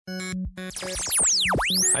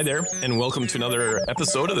Hi there, and welcome to another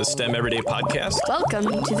episode of the STEM Everyday Podcast.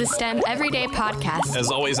 Welcome to the STEM Everyday Podcast. As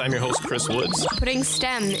always, I'm your host, Chris Woods. Putting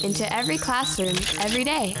STEM into every classroom, every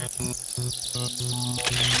day.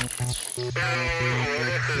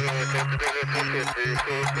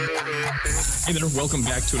 Hey there, welcome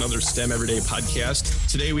back to another STEM Everyday Podcast.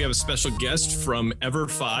 Today we have a special guest from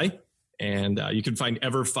EverFi, and you can find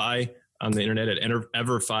EverFi on the internet at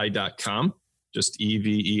everfi.com. Just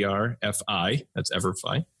EverFi. That's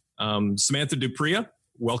EverFi. Samantha Dupria,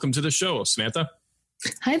 welcome to the show, Samantha.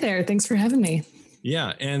 Hi there. Thanks for having me.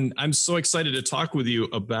 Yeah, and I'm so excited to talk with you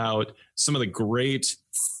about some of the great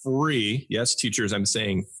free, yes, teachers, I'm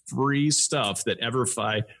saying free stuff that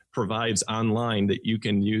EverFi provides online that you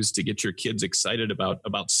can use to get your kids excited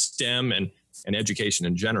about STEM and education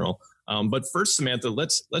in general. But first, Samantha,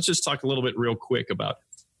 let's just talk a little bit real quick about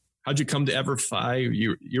how'd you come to EverFi?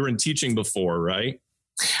 You were in teaching before, right?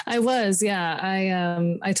 I was, yeah.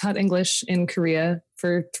 I taught English in Korea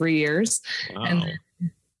for 3 years. Wow. And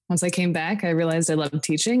once I came back, I realized I loved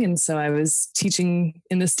teaching. And so I was teaching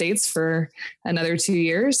in the States for another 2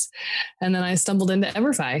 years. And then I stumbled into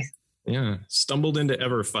EverFi. Yeah, stumbled into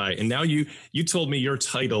EverFi. And now you told me your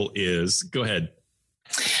title is, go ahead.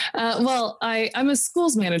 Well, I'm a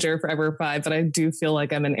schools manager for EverFi, but I do feel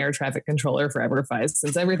like I'm an air traffic controller for EverFi.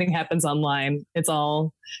 Since everything happens online, it's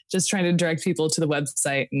all just trying to direct people to the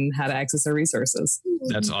website and how to access our resources.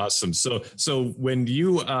 That's awesome. So when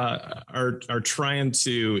you are trying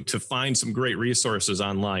to find some great resources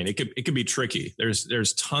online, it could be tricky.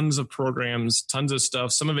 There's tons of programs, tons of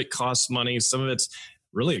stuff. Some of it costs money. Some of it's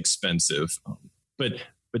really expensive.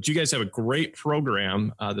 But you guys have a great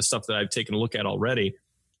program, the stuff that I've taken a look at already,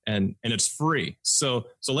 and it's free. So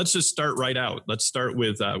let's just start right out. Let's start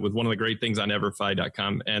with one of the great things on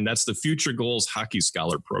everfi.com, and that's the Future Goals Hockey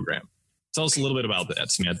Scholar Program. Tell us a little bit about that,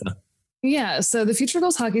 Samantha. Yeah, so the Future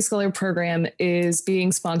Goals Hockey Scholar Program is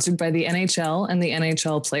being sponsored by the NHL and the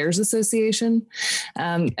NHL Players Association.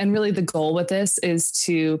 And really the goal with this is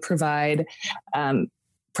to provide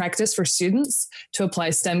practice for students to apply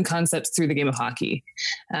STEM concepts through the game of hockey.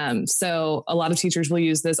 So a lot of teachers will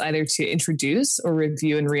use this either to introduce or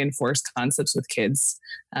review and reinforce concepts with kids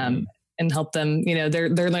and help them,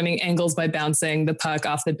 they're learning angles by bouncing the puck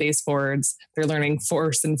off the baseboards. They're learning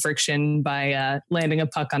force and friction by landing a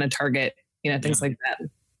puck on a target, things like that.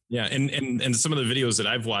 Yeah. And some of the videos that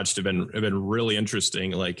I've watched have been really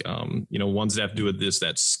interesting. Like, ones that have to do with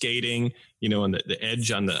that skating, and the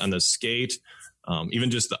edge on the skate. Even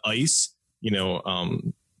just the ice,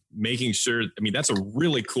 making sure, that's a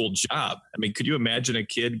really cool job. Could you imagine a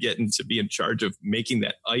kid getting to be in charge of making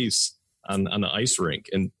that ice on the ice rink?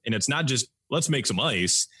 And it's not just, let's make some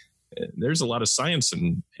ice. There's a lot of science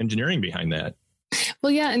and engineering behind that.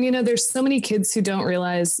 Well, yeah. And, there's so many kids who don't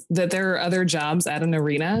realize that there are other jobs at an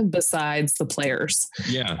arena besides the players.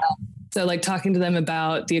 Yeah. So like talking to them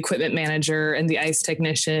about the equipment manager and the ice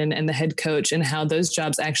technician and the head coach and how those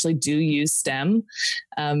jobs actually do use STEM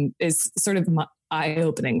is sort of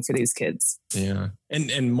eye-opening for these kids. Yeah.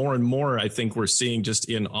 And more, I think we're seeing just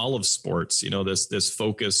in all of sports, this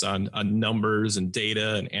focus on numbers and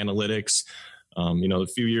data and analytics. A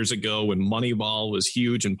few years ago when Moneyball was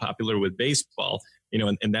huge and popular with baseball,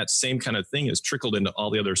 and that same kind of thing has trickled into all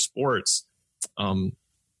the other sports.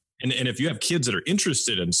 And if you have kids that are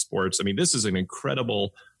interested in sports, this is an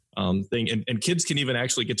incredible thing. And kids can even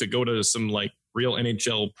actually get to go to some like real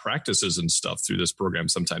NHL practices and stuff through this program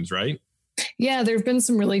sometimes, right? Yeah, there have been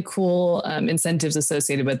some really cool incentives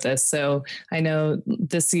associated with this. So I know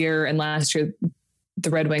this year and last year, the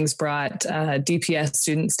Red Wings brought DPS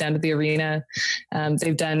students down to the arena.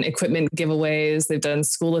 They've done equipment giveaways. They've done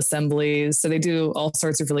school assemblies. So they do all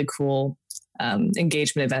sorts of really cool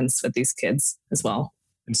engagement events with these kids as well.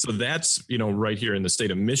 And so that's, right here in the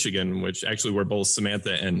state of Michigan, which actually where both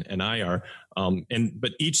Samantha and I are.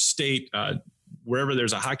 But each state, wherever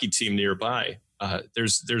there's a hockey team nearby,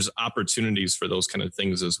 there's opportunities for those kind of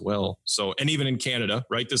things as well. So, and even in Canada,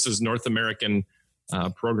 right? This is North American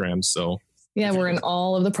program. So yeah, we're in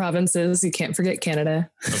all of the provinces. You can't forget Canada.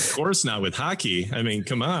 Of course not with hockey.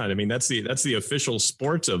 Come on. That's the official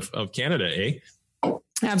sport of Canada, eh?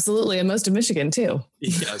 Absolutely. And most of Michigan too.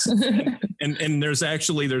 Yes. and there's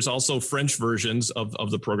also French versions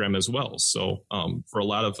of the program as well. So for a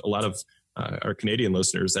lot of our Canadian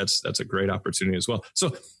listeners, that's a great opportunity as well.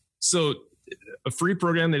 So a free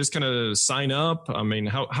program, they just kind of sign up.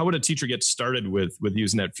 How would a teacher get started with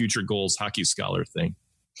using that Future Goals Hockey Scholar thing?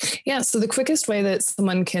 Yeah. So the quickest way that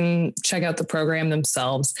someone can check out the program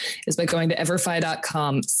themselves is by going to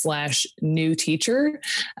everfi.com/new teacher.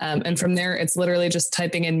 And from there, it's literally just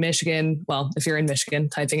typing in Michigan. Well, if you're in Michigan,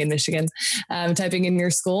 typing in Michigan, typing in your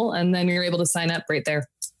school, and then you're able to sign up right there.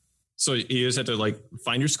 So you just have to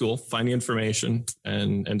find your school, find the information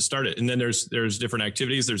and start it. And then there's different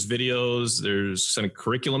activities, there's videos, there's some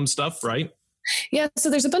curriculum stuff, right? Yeah,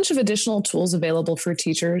 so there's a bunch of additional tools available for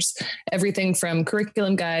teachers, everything from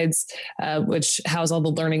curriculum guides, which house all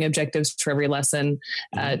the learning objectives for every lesson,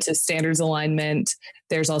 to standards alignment.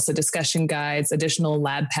 There's also discussion guides, additional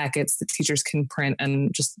lab packets that teachers can print,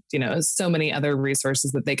 and just, so many other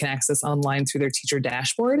resources that they can access online through their teacher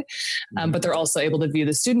dashboard. But they're also able to view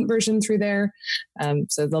the student version through there.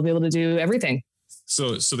 So they'll be able to do everything.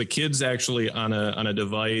 So the kids actually on a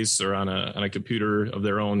device or on a computer of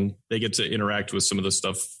their own, they get to interact with some of the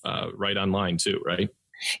stuff right online too, right?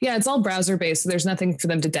 Yeah, it's all browser based. So there's nothing for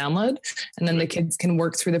them to download. And then the kids can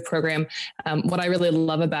work through the program. What I really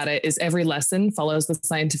love about it is every lesson follows the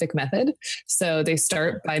scientific method. So they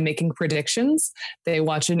start by making predictions. They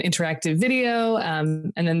watch an interactive video,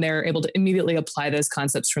 and then they're able to immediately apply those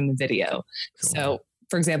concepts from the video. Cool. So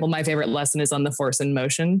for example, my favorite lesson is on the force and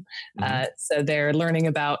motion. So they're learning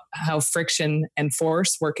about how friction and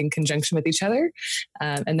force work in conjunction with each other.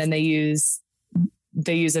 And then they use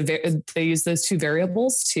those two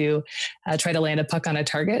variables to try to land a puck on a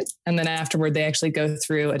target. And then afterward, they actually go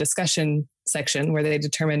through a discussion section where they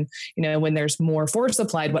determine, when there's more force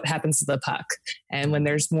applied, what happens to the puck, and when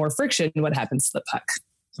there's more friction, what happens to the puck.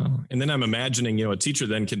 And then I'm imagining, a teacher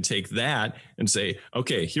then can take that and say,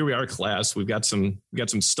 okay, here we are, class. We've got some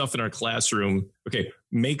stuff in our classroom. Okay,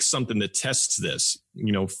 make something that tests this,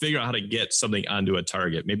 figure out how to get something onto a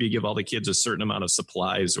target. Maybe you give all the kids a certain amount of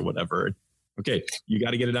supplies or whatever. Okay, you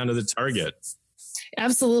got to get it onto the target.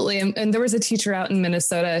 Absolutely. And there was a teacher out in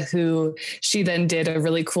Minnesota who she then did a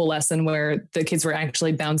really cool lesson where the kids were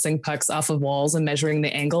actually bouncing pucks off of walls and measuring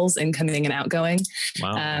the angles incoming and outgoing.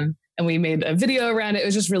 Wow. And we made a video around it. It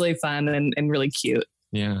was just really fun and really cute.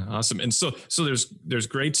 Yeah, awesome. And so there's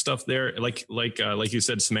great stuff there. Like you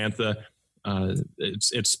said, Samantha,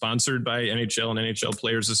 it's sponsored by NHL and NHL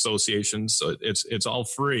Players Association, so it's all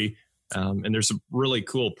free. And there's some really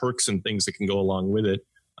cool perks and things that can go along with it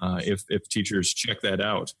if teachers check that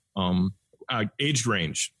out. Age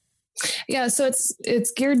range. Yeah, so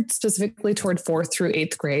it's geared specifically toward 4th through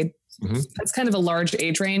 8th grade. That's kind of a large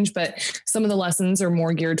age range, but some of the lessons are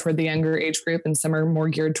more geared toward the younger age group and some are more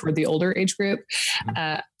geared toward the older age group.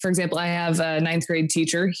 For example, I have a 9th grade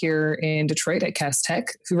teacher here in Detroit at Cass Tech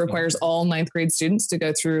who requires all 9th grade students to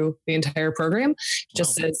go through the entire program,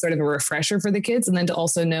 just as sort of a refresher for the kids, and then to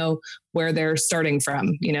also know where they're starting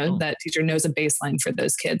from. That teacher knows a baseline for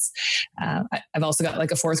those kids. I've also got a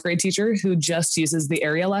 4th grade teacher who just uses the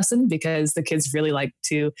area lesson because the kids really like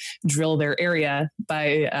to drill their area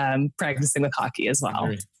by practicing with hockey as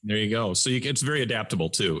well. There you go. So it's very adaptable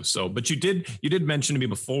too. So, but you did mention to me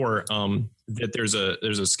before that there's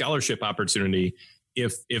a scholarship opportunity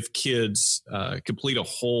if kids complete a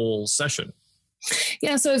whole session.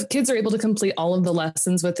 Yeah. So if kids are able to complete all of the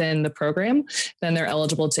lessons within the program, then they're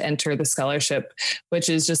eligible to enter the scholarship, which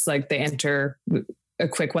is just they enter a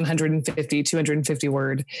quick 150, 250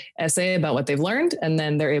 word essay about what they've learned. And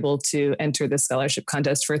then they're able to enter the scholarship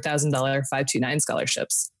contest for $1,000 529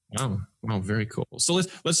 scholarships. Wow, very cool. So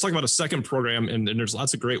let's talk about a second program, and there's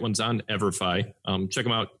lots of great ones on Everfi. Check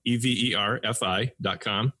them out,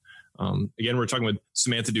 everfi.com. Again, we're talking with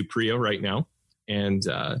Samantha Duprio right now. And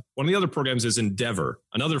one of the other programs is Endeavor,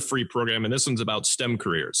 another free program, and this one's about STEM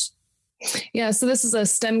careers. Yeah, so this is a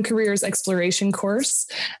STEM careers exploration course.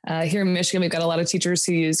 Here in Michigan, we've got a lot of teachers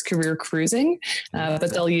who use career cruising,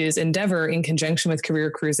 but they'll use Endeavor in conjunction with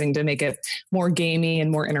career cruising to make it more gamey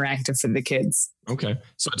and more interactive for the kids. Okay,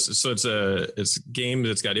 so it's a game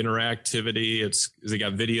that's got interactivity. They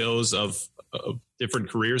got videos of different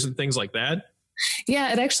careers and things like that.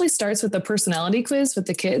 Yeah, it actually starts with a personality quiz with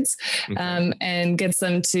the kids, and gets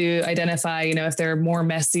them to identify, if they're more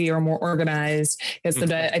messy or more organized, gets them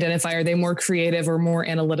to identify, are they more creative or more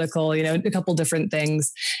analytical, a couple different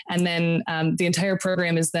things. And then the entire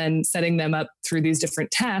program is then setting them up through these different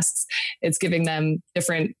tasks. It's giving them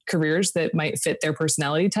different careers that might fit their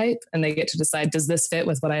personality type, and they get to decide, does this fit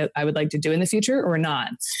with what I would like to do in the future or not?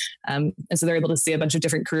 And so they're able to see a bunch of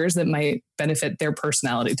different careers that might benefit their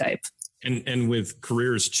personality type. And with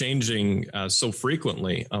careers changing so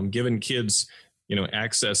frequently, giving kids,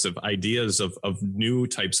 access of ideas of new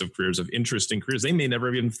types of careers, of interesting careers they may never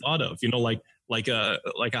have even thought of, like a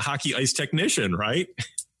hockey ice technician, right?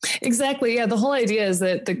 Exactly. Yeah. The whole idea is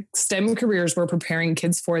that the STEM careers we're preparing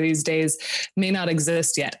kids for these days may not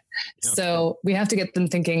exist yet. Yeah. So we have to get them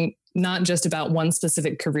thinking not just about one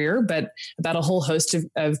specific career, but about a whole host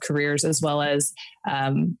of careers, as well as,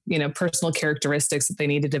 personal characteristics that they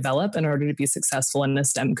need to develop in order to be successful in a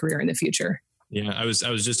STEM career in the future. Yeah, I was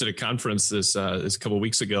just at a conference this couple of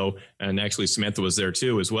weeks ago, and actually Samantha was there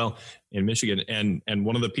too as well in Michigan, and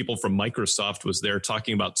one of the people from Microsoft was there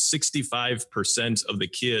talking about 65% of the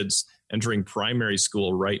kids entering primary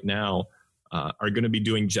school right now are going to be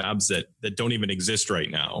doing jobs that don't even exist right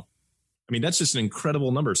now. I mean, that's just an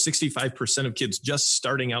incredible number. 65% of kids just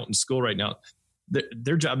starting out in school right now,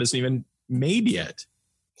 their job isn't even made yet.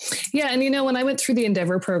 Yeah. And, when I went through the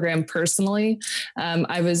Endeavor program personally,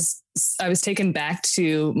 I was taken back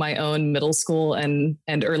to my own middle school and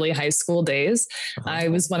early high school days. Uh-huh. I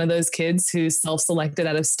was one of those kids who self-selected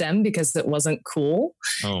out of STEM because it wasn't cool.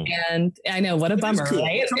 Oh. And I know, what a bummer, cool.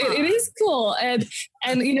 Right? It is cool. And,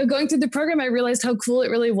 going through the program, I realized how cool it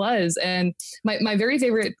really was. And my very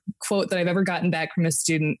favorite quote that I've ever gotten back from a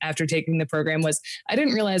student after taking the program was, I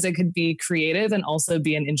didn't realize I could be creative and also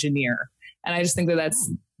be an engineer. And I just think that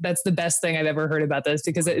that's the best thing I've ever heard about this,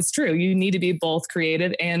 because it's true. You need to be both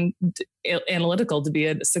creative and analytical to be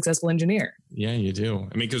a successful engineer. Yeah, you do.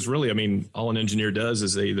 I mean, because really, all an engineer does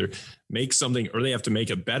is they either make something or they have to make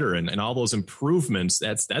it better. And all those improvements,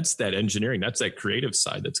 that's that engineering. That's that creative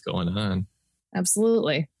side that's going on.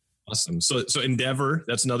 Absolutely. Awesome. So Endeavor,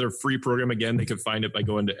 that's another free program. Again, they can find it by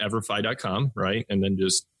going to everfi.com, right? And then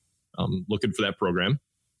just looking for that program.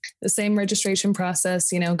 The same registration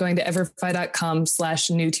process, going to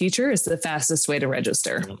everfi.com/new teacher is the fastest way to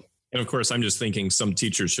register. And of course, I'm just thinking some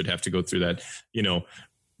teachers should have to go through that,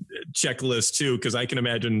 checklist too, because I can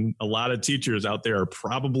imagine a lot of teachers out there are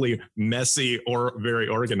probably messy or very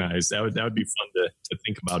organized. That would be fun to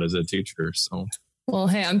think about as a teacher. So. Well,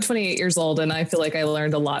 hey, I'm 28 years old and I feel like I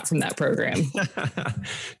learned a lot from that program.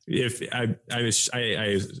 If I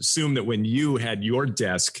assume that when you had your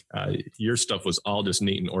desk, your stuff was all just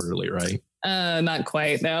neat and orderly, right? Not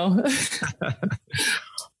quite, no.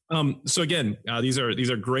 So again, these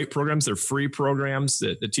are great programs. They're free programs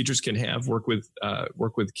that the teachers can have work with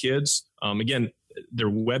kids. Again, they're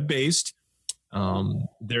web based.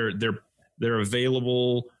 They're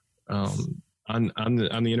available on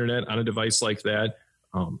the internet on a device like that.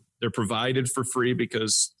 They're provided for free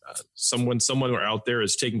because someone out there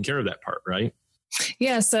is taking care of that part, right?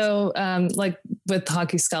 Yeah. So like with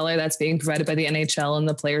Hockey Scholar, that's being provided by the NHL and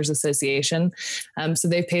the Players Association. So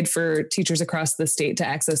they've paid for teachers across the state to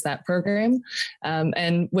access that program.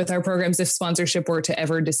 And with our programs, if sponsorship were to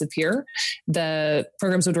ever disappear, the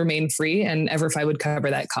programs would remain free and EverFi would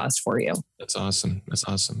cover that cost for you. That's awesome.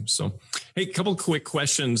 So, hey, a couple quick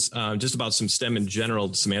questions just about some STEM in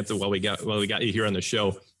general, Samantha, while we got you here on the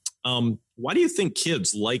show. Why do you think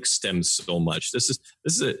kids like STEM so much?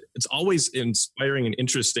 It's always inspiring and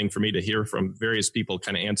interesting for me to hear from various people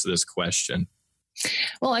kind of answer this question.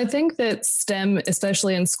 Well, I think that STEM,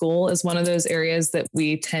 especially in school, is one of those areas that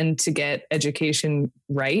we tend to get education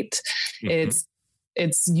right. Mm-hmm.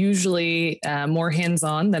 It's usually more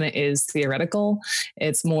hands-on than it is theoretical.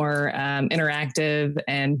 It's more interactive,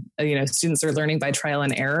 and students are learning by trial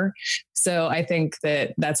and error. So I think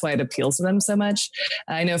that that's why it appeals to them so much.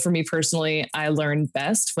 I know for me personally, I learn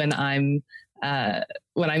best when I'm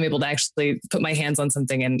able to actually put my hands on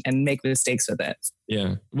something and make mistakes with it.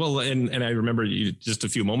 Yeah. Well, and I remember you just a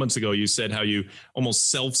few moments ago, you said how you almost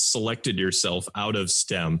self-selected yourself out of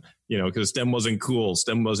STEM, because STEM wasn't cool.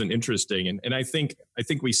 STEM wasn't interesting. And I think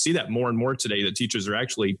we see that more and more today, that teachers are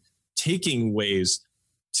actually taking ways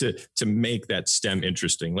to make that STEM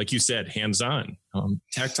interesting. Like you said, hands-on,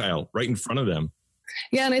 tactile, right in front of them.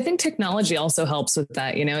 Yeah. And I think technology also helps with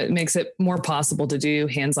that. It makes it more possible to do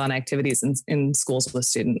hands-on activities in schools with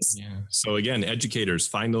students. Yeah. So again, educators,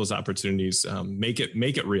 find those opportunities, make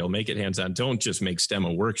it real, make it hands-on. Don't just make STEM a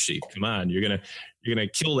worksheet. Come on. You're going to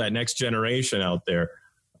kill that next generation out there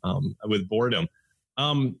with boredom.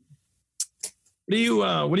 What do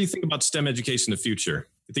you think about STEM education in the future?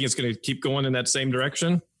 You think it's going to keep going in that same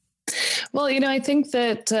direction? Well, I think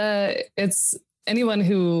that it's anyone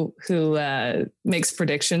who makes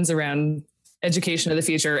predictions around education of the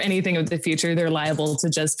future, anything of the future, they're liable to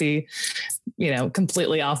just be,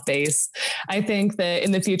 completely off base. I think that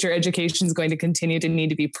in the future, education is going to continue to need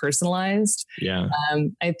to be personalized. Yeah.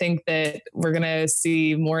 I think that we're going to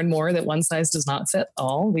see more and more that one size does not fit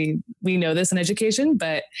all. We know this in education,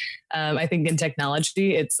 but I think in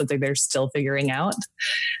technology, it's something they're still figuring out.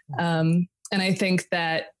 And I think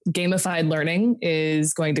that gamified learning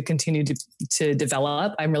is going to continue to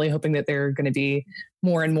develop. I'm really hoping that there are going to be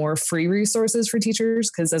more and more free resources for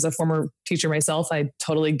teachers, because as a former teacher myself, I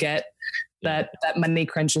totally get that money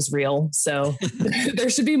crunch is real. So there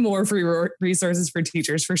should be more free resources for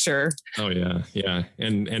teachers for sure. Oh yeah. Yeah.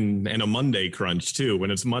 And a Monday crunch too, when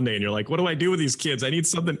it's Monday and you're like, what do I do with these kids? I need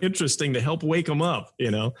something interesting to help wake them up,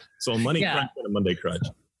 So a money crunch and a Monday crunch.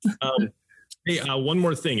 Hey, one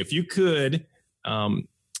more thing. If you could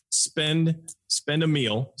spend a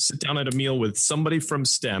meal, sit down at a meal with somebody from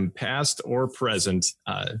STEM, past or present,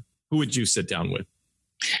 who would you sit down with?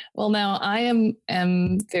 Well, now I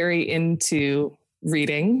am very into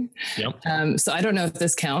reading. Yep. So I don't know if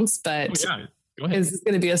this counts, but Go ahead. Is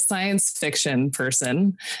going to be a science fiction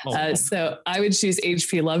person. So I would choose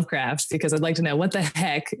H.P. Lovecraft, because I'd like to know what the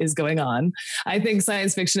heck is going on. I think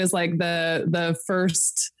science fiction is like the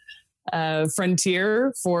first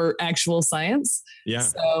frontier for actual science. Yeah.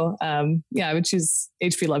 So I would choose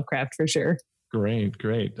H.P. Lovecraft for sure.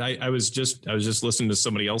 Great. I was just listening to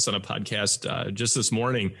somebody else on a podcast just this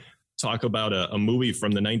morning talk about a movie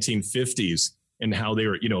from the 1950s and how they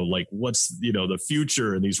were, what's, the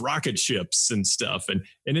future and these rocket ships and stuff. And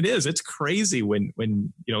it's crazy when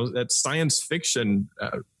that science fiction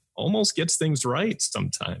almost gets things right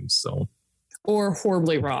sometimes. So. Or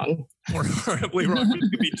horribly wrong.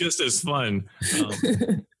 It could be just as fun.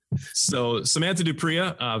 So Samantha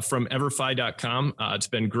Dupria from Everfi.com. It's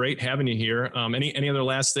been great having you here. Any other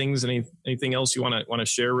last things? Anything else you want to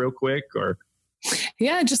share real quick? Or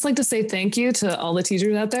yeah, I'd just like to say thank you to all the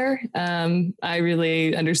teachers out there. I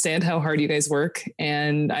really understand how hard you guys work,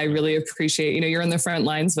 and I really appreciate, you're on the front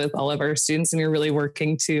lines with all of our students, and you're really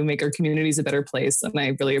working to make our communities a better place. And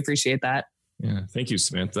I really appreciate that. Yeah. Thank you,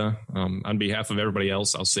 Samantha. On behalf of everybody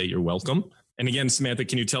else, I'll say you're welcome. And again, Samantha,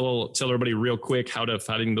 can you tell everybody real quick how to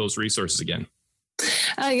find those resources again?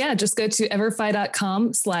 Just go to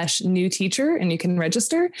everfi.com/new teacher and you can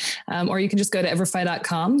register, or you can just go to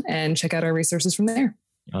everfi.com and check out our resources from there.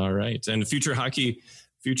 All right. And Future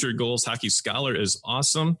Goals Hockey Scholar is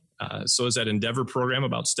awesome. So is that Endeavor program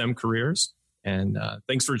about STEM careers. And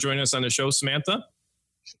thanks for joining us on the show, Samantha.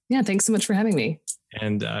 Yeah, thanks so much for having me.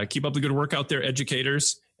 And keep up the good work out there,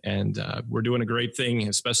 educators. And we're doing a great thing,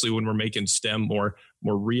 especially when we're making STEM more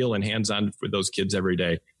real and hands-on for those kids every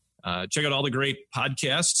day. Check out all the great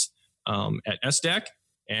podcasts at SDAC.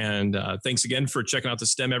 And thanks again for checking out the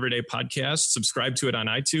STEM Everyday podcast. Subscribe to it on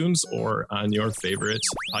iTunes or on your favorite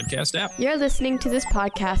podcast app. You're listening to this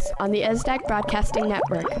podcast on the SDAC Broadcasting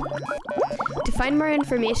Network. To find more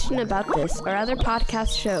information about this or other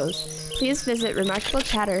podcast shows, please visit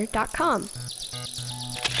remarkablechatter.com.